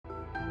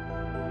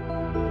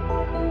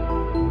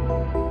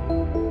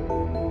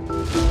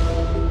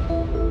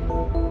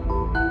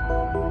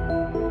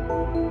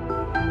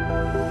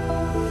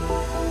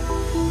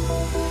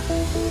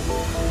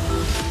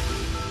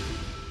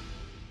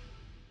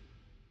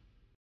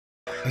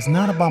It's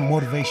not about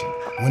motivation.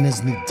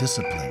 Winners need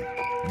discipline.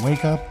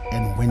 Wake up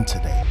and win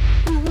today.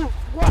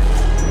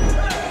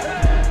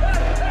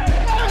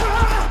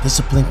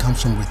 Discipline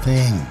comes from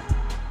within.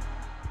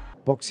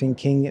 Boxing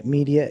King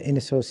Media in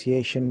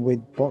association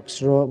with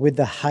Box Raw, with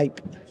the hype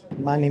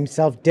man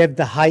himself, Dev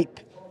the Hype,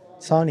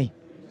 Sahni.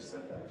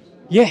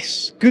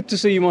 Yes, good to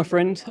see you, my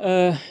friend.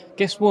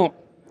 Guess what?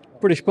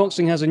 British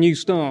boxing has a new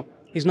star.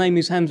 His name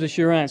is HAMZAH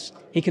SHEERAZ.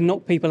 He can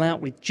knock people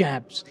out with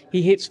jabs.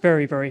 He hits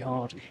very, very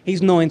hard. He's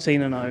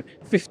 19-0,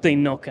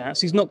 15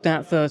 knockouts. He's knocked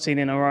out 13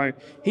 in a row.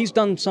 He's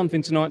done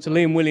something tonight to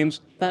Liam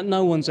Williams that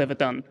no one's ever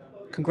done.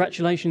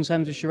 Congratulations,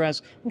 HAMZAH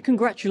SHEERAZ, and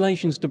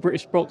congratulations to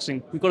British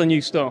boxing. We've got a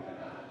new star.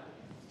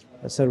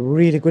 That's a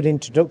really good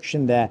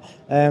introduction there.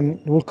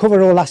 We'll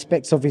cover all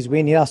aspects of his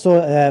win. I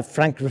saw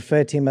Frank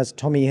refer to him as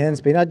Tommy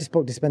Hearns, but I just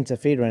spoke to Spencer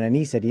Fearon and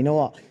he said, you know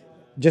what,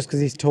 just because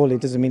he's tall, it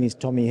doesn't mean he's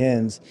Tommy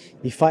Hearns.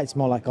 He fights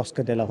more like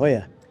Oscar De La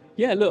Hoya.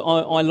 Yeah, look,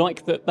 I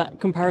like that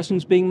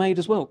comparison's being made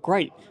as well.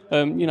 Great.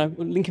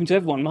 Link him to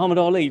everyone. Muhammad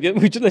Ali.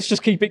 Let's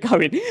just keep it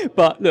going.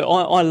 But look,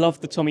 I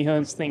love the Tommy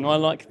Hearns thing. I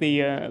like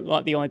the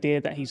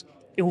idea that he's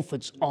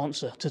Ilford's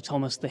answer to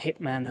Thomas the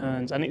Hitman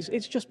Hearns, and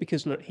it's just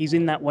because look, he's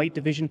in that weight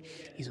division.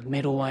 He's a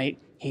middleweight.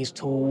 He's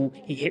tall.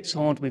 He hits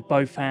hard with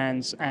both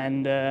hands,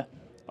 and I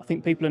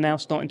think people are now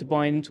starting to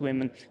buy into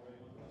him. And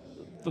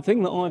the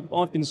thing that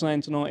I've been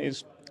saying tonight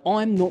is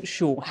I'm not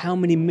sure how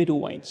many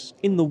middleweights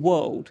in the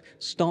world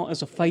start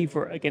as a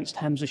favourite against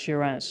HAMZAH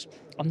SHEERAZ.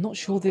 I'm not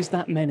sure there's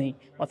that many.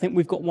 I think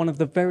we've got one of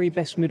the very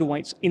best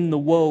middleweights in the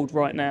world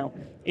right now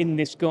in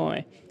this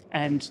guy,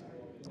 and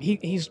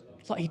he's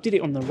like, he did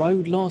it on the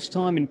road last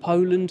time in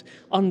Poland,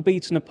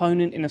 unbeaten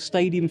opponent in a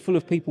stadium full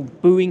of people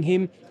booing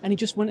him, and he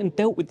just went and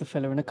dealt with the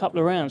fella in a couple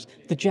of rounds.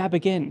 The jab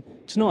again.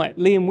 Tonight,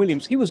 Liam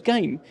Williams, he was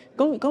game.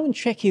 Go and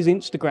check his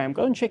Instagram,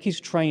 go and check his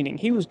training.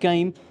 He was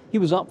game, he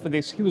was up for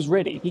this, he was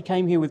ready. He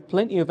came here with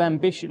plenty of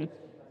ambition.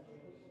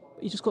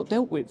 He just got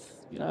dealt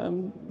with.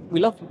 We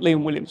love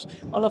Liam Williams.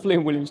 I love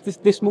Liam Williams.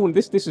 This morning,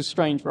 this is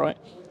strange, right?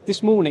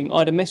 This morning, I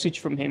had a message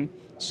from him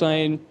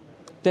saying,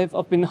 Dev,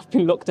 I've been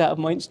locked out of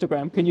my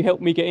Instagram. Can you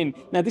help me get in?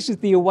 Now, this is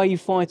the away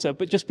fighter,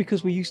 but just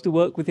because we used to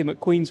work with him at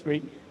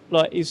Queensbury,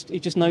 he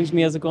just knows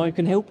me as a guy who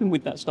can help him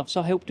with that stuff. So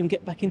I helped him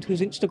get back into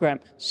his Instagram.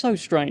 So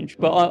strange,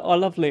 but I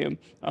love Liam.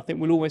 I think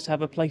we'll always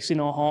have a place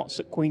in our hearts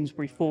at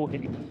Queensbury for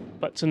him.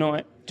 But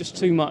tonight, just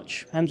too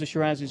much. HAMZAH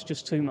SHEERAZ is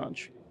just too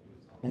much.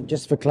 And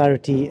just for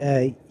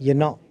clarity, you're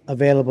not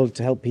available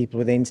to help people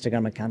with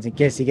Instagram accounts in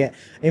case you get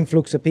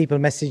influx of people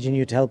messaging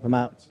you to help them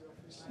out.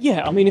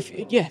 Yeah, I mean,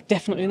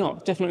 definitely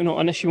not,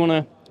 unless you want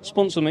to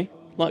sponsor me,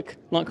 like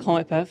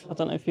Hype have. I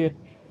don't know if you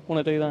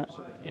want to do that.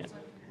 Yeah.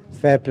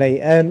 Fair play.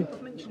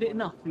 I've mentioned it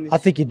enough. I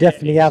think you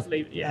definitely have.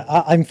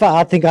 In fact,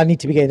 I think I need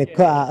to be getting a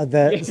cut out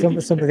of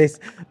some of this.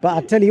 But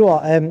I tell you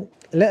what,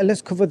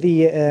 let's cover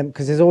the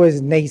because there's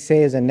always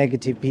naysayers and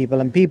negative people,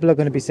 and people are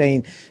going to be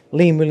saying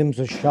Liam Williams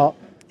was shot.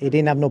 He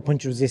didn't have no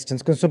punch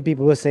resistance, because some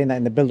people were saying that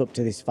in the build-up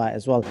to this fight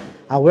as well.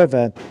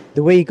 However,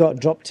 the way he got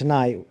dropped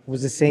tonight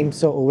was the same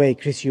sort of way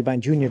Chris Eubank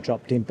Jr.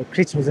 dropped him, but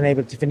Chris wasn't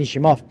able to finish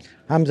him off.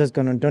 HAMZAH's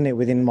gone and done it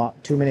within,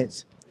 2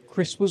 minutes?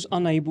 Chris was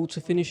unable to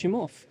finish him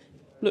off.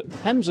 Look,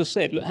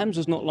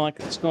 HAMZAH's not like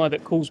this guy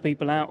that calls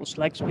people out or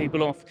slags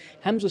people off.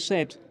 HAMZAH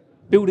said,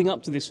 building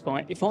up to this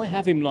fight, if I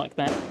have him like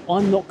that,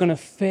 I'm not going to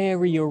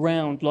ferry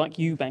around like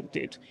Eubank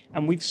did.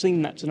 And we've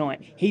seen that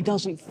tonight. He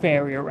doesn't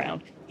ferry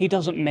around. He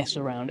doesn't mess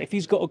around. If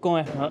he's got a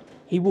guy hurt,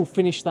 he will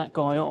finish that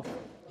guy off.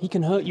 He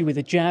can hurt you with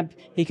a jab.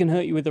 He can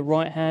hurt you with the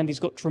right hand.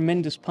 He's got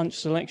tremendous punch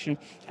selection.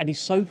 And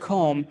he's so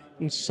calm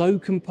and so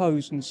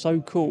composed and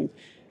so cool.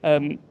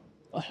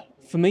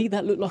 For me,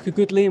 that looked like a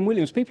good Liam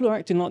Williams. People are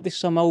acting like this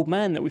some old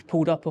man that we've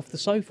pulled up off the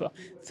sofa.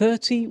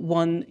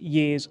 31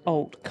 years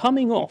old,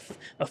 coming off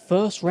a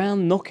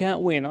first-round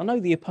knockout win. I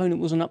know the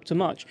opponent wasn't up to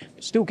much,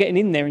 but still getting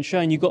in there and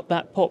showing you got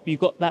that pop, you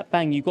got that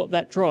bang, you got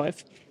that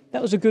drive.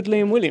 That was a good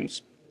Liam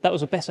Williams. That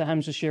was a better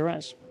HAMZAH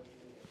SHEERAZ.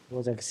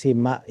 I can see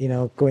Matt,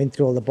 going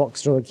through all the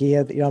Box Raw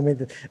gear.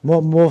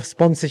 More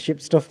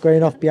sponsorship stuff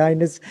going off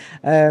behind us.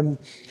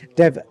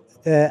 Dev,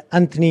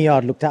 Anthony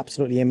Yard looked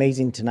absolutely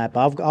amazing tonight,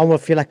 but I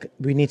feel like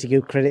we need to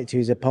give credit to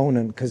his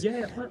opponent, because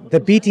the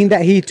beating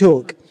that he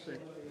took,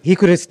 he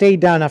could have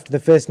stayed down after the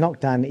first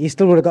knockdown. He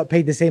still would have got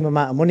paid the same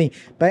amount of money,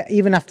 but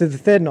even after the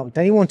third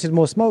knockdown, he wanted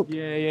more smoke.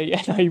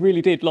 Yeah. No, he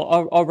really did.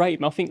 I rate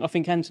him. I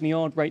think Anthony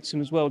Yard rates him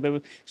as well. There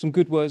were some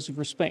good words of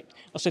respect.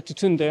 I said to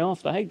Tunde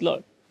after, hey,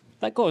 look,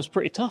 that guy was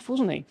pretty tough,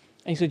 wasn't he?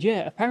 And he said,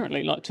 yeah,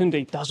 apparently,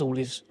 Tunde does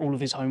all of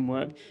his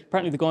homework.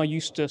 Apparently the guy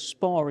used to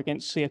spar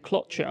against Sia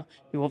Klotcher,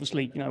 who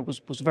obviously,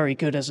 was very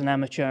good as an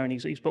amateur, and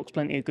he's boxed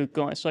plenty of good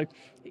guys. So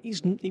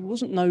he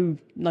wasn't no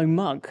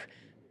mug,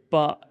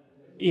 but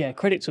yeah,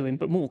 credit to him,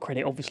 but more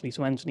credit obviously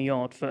to Anthony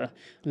Yard for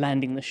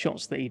landing the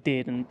shots that he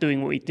did and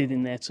doing what he did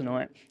in there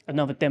tonight.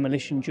 Another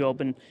demolition job.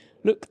 And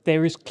look,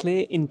 there is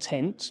clear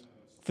intent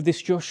for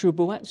this Joshua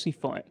Buatsi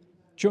fight.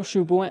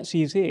 Joshua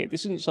Buatsi is here.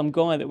 This isn't some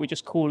guy that we're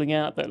just calling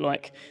out that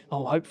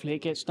hopefully it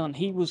gets done.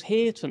 He was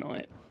here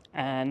tonight.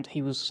 and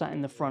he was sat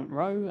in the front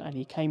row, and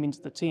he came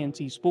into the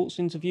TNT Sports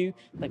interview.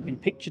 They've been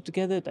pictured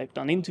together, they've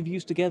done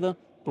interviews together.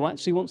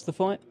 Buatsi wants the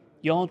fight,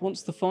 Yard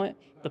wants the fight,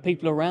 the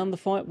people around the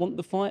fight want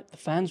the fight, the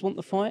fans want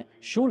the fight.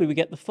 Surely we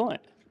get the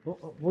fight.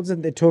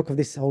 Wasn't the talk of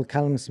this whole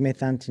Callum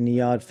Smith, Anthony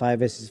Yard 5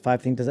 versus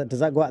 5 thing? Does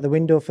that go out the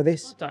window for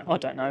this? I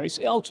don't know.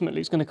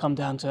 Ultimately, it's going to come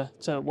down to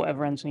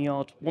whatever Anthony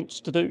Yard wants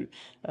to do.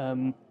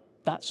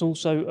 That's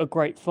also a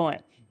great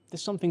fight.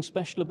 There's something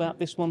special about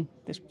this one.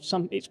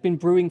 It's been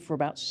brewing for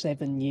about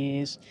 7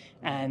 years,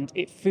 and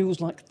it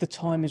feels like the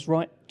time is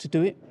right to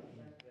do it.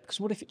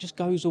 Because what if it just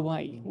goes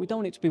away? We don't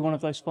want it to be one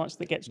of those fights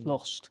that gets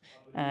lost,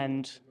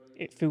 and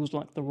it feels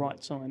like the right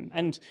time.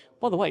 And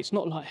by the way, it's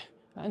not like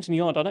Anthony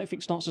Yard, I don't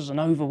think starts as an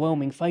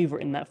overwhelming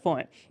favourite in that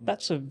fight.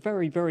 That's a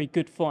very, very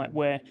good fight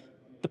where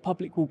the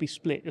public will be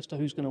split as to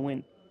who's going to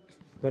win.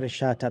 Got to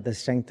shout out the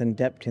strength and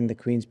depth in the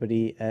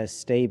Queensberry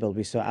stable.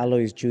 We saw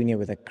Alois Jr.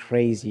 with a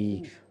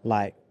crazy,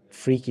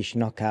 freakish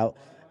knockout.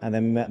 And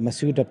then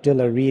Masood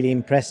Abdullah really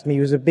impressed me.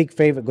 He was a big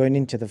favourite going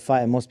into the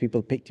fight, and most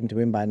people picked him to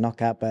win by a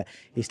knockout, but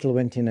he still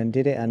went in and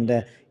did it,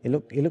 and he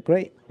looked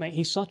great. Mate,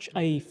 he's such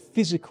a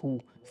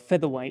physical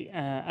featherweight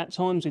at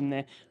times in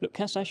there. Look,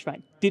 Kas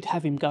Ashfaq did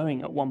have him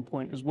going at one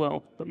point as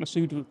well, but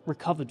Masood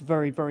recovered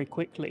very, very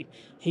quickly.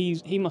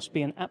 He must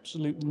be an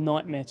absolute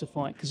nightmare to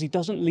fight because he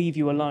doesn't leave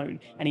you alone,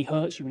 and he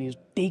hurts you, and he was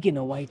digging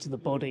away to the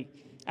body.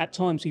 At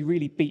times, he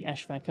really beat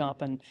Ashfaq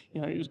up, and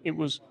it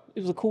was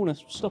a corner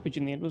stoppage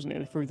in the end, wasn't it?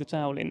 They threw the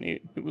towel in.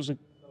 It was a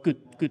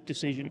good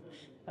decision.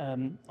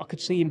 I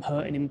could see him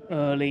hurting him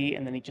early,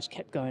 and then he just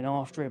kept going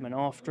after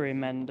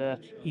him, and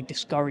he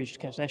discouraged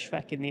Kas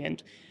Ashfaq in the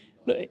end.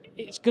 Look,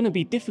 it's going to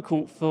be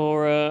difficult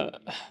for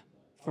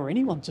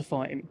anyone to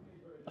fight him.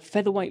 A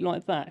featherweight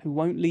like that who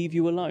won't leave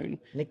you alone.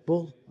 Nick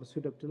Bull,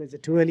 Masood Abdullah, is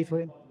it too early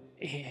for him?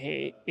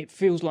 It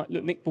feels like,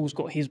 look, Nick Bull's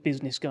got his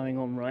business going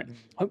on, right?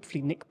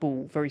 Hopefully Nick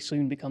Bull very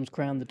soon becomes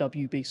crowned the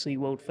WBC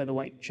World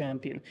Featherweight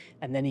Champion,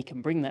 and then he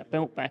can bring that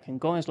belt back, and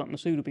guys like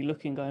Masood will be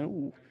looking, going,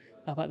 ooh,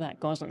 how about that?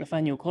 Guys like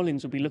Nathaniel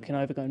Collins will be looking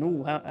over, going,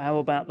 ooh, how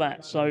about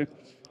that? So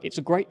it's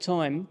a great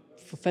time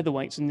for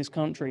featherweights in this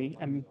country,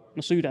 and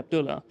Masood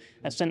Abdullah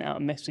has sent out a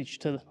message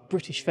to the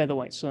British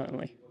featherweights,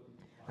 certainly.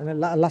 And the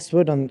last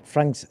word on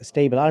Frank's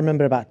stable. I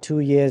remember about 2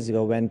 years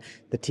ago when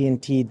the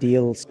TNT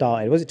deal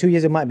started. Was it 2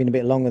 years? It might have been a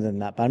bit longer than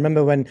that. But I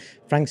remember when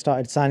Frank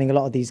started signing a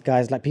lot of these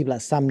guys, like people like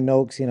Sam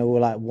Noakes, who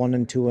were like 1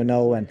 and 2 and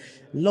 0, and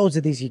loads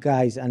of these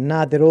guys. And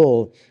now they're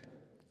all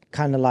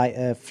kind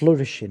of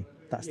flourishing.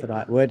 That's the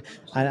right word.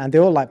 And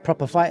they're all like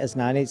proper fighters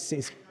now. And it's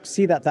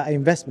see that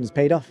investment has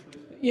paid off.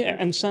 Yeah,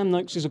 and Sam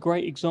Noakes is a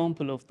great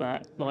example of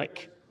that.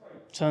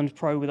 Turned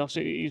pro with us.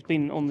 He's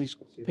been on these.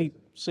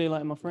 See you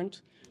later, my friend.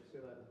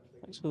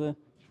 Thanks for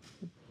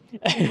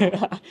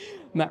the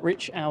Matt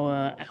Rich,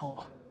 our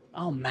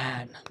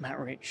man, Matt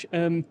Rich.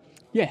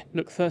 Yeah,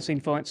 look,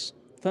 13 fights,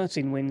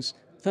 13 wins,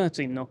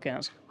 13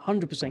 knockouts,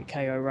 100%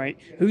 KO rate.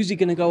 Who's he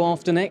going to go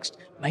after next?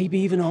 Maybe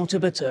even Artur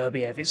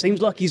Beterbiev. It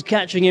seems like he's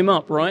catching him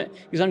up, right?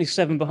 He's only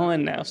 7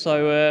 behind now,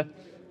 so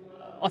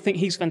I think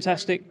he's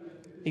fantastic.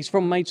 He's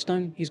from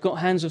Maidstone. He's got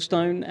hands of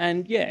stone,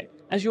 and yeah,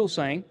 as you're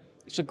saying,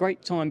 it's a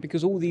great time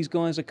because all these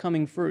guys are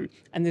coming through,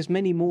 and there's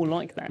many more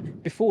like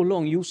that. Before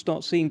long, you'll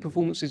start seeing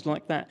performances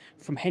like that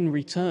from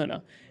Henry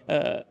Turner,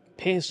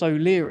 Pierce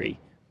O'Leary.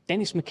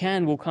 Dennis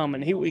McCann will come,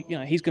 and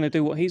he's going to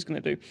do what he's going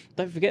to do.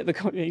 Don't forget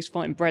he's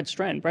fighting Brad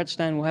Strand. Brad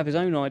Strand will have his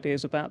own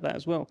ideas about that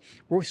as well.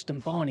 Royston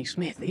Barney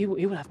Smith, he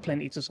will have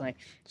plenty to say.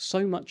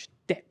 So much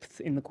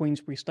depth in the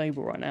Queensberry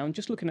stable right now. And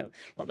just looking at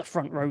the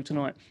front row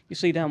tonight, you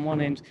see down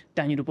one end,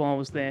 Daniel Dubois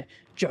was there,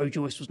 Joe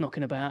Joyce was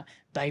knocking about,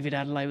 David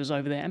Adelaide was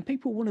over there, and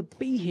people want to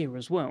be here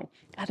as well.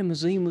 Adam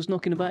Azim was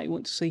knocking about. He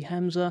wanted to see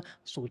HAMZAH. I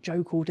saw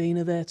Joe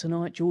Cordina there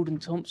tonight, Jordan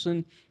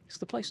Thompson. It's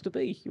the place to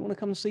be. You want to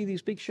come and see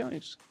these big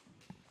shows.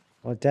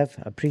 Well, Dev,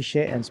 I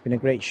appreciate it. It's been a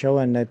great show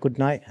and a good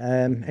night.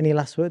 Any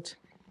last words?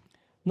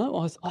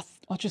 No,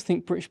 I just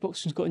think British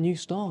boxing's got a new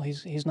star.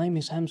 His name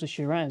is HAMZAH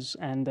SHEERAZ,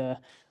 and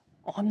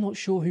I'm not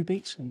sure who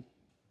beats him.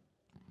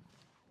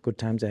 Good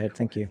times ahead.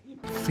 Thank you.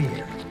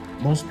 Fear.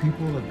 Most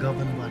people are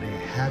governed by their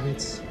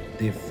habits,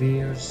 their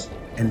fears,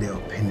 and their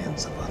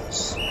opinions of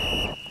others.